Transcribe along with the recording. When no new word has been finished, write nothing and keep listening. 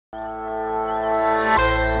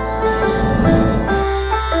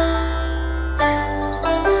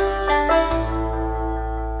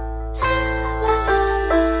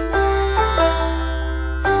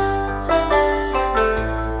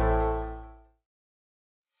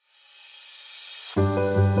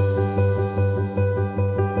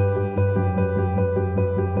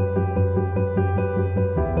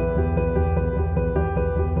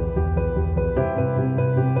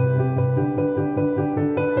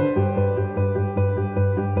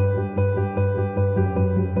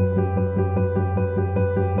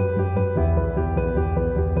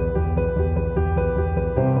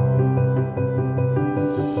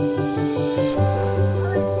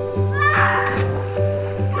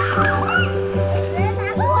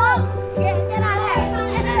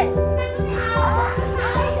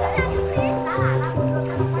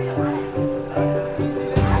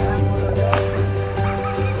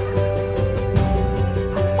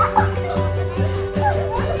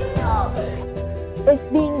It's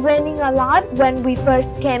been raining a lot when we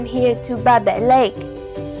first came here to Ba Bể Lake.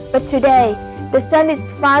 But today, the sun is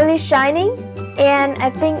finally shining and I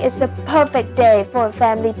think it's a perfect day for a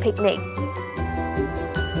family picnic.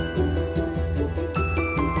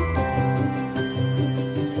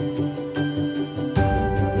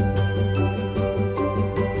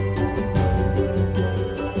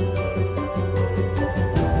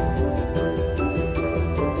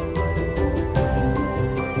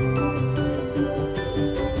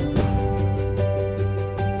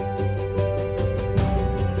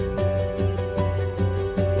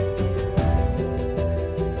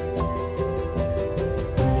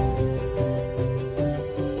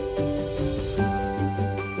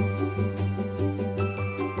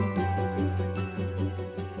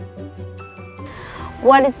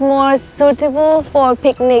 What is more suitable for a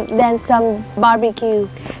picnic than some barbecue?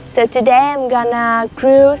 So today I'm gonna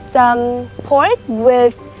grill some pork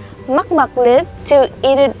with mắc leaf to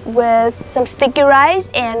eat it with some sticky rice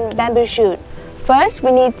and bamboo shoot. First,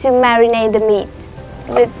 we need to marinate the meat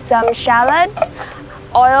with some shallot,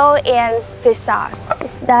 oil and fish sauce.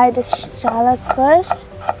 Just dye the shallots first.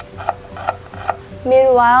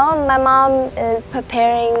 Meanwhile, my mom is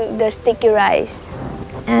preparing the sticky rice.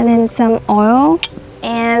 And then some oil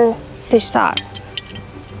and fish sauce.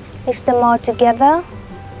 Mix them all together.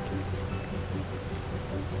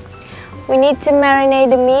 We need to marinate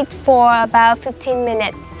the meat for about 15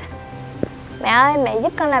 minutes. Mẹ ơi, mẹ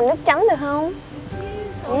giúp con làm nước chấm được không?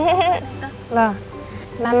 Vâng.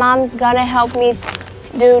 My mom's gonna help me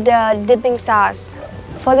do the dipping sauce.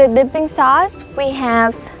 For the dipping sauce, we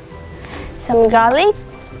have some garlic,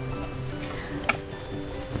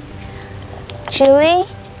 chili,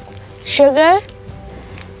 sugar,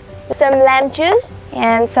 some lamb juice,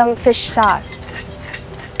 and some fish sauce.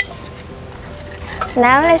 So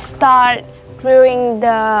now let's start grilling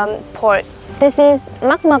the pork. This is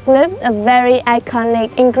mắc leaf, a very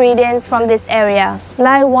iconic ingredient from this area.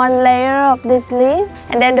 Like one layer of this leaf,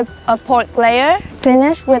 and then a pork layer,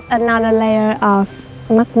 finished with another layer of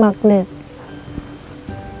mắc leaves.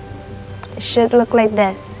 It should look like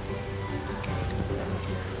this.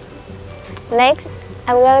 Next,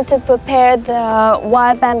 I'm going to prepare the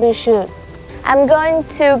wild bamboo shoot. I'm going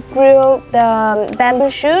to grill the bamboo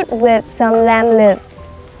shoot with some lamb lips.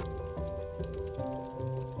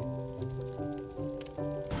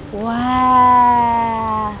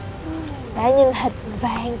 Wow! Đã nhìn thịt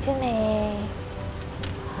vàng chứ nè.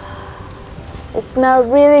 It smells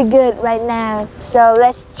really good right now. So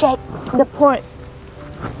let's check the pork.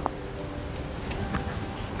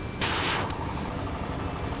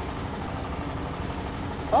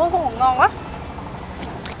 Ngon quá.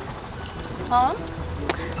 Ngon lắm.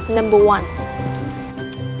 Number one.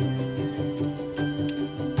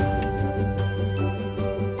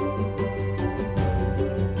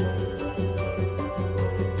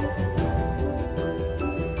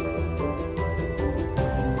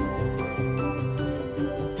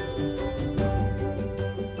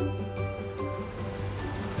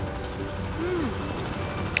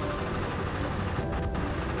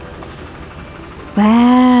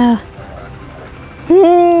 Wow.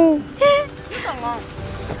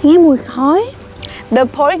 Nghe mùi khói. The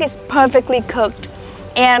pork is perfectly cooked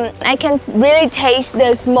and I can really taste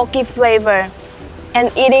the smoky flavor.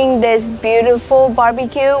 And eating this beautiful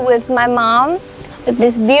barbecue with my mom, with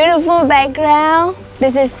this beautiful background,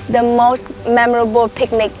 this is the most memorable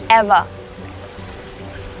picnic ever.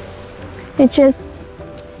 It's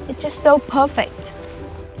just so perfect.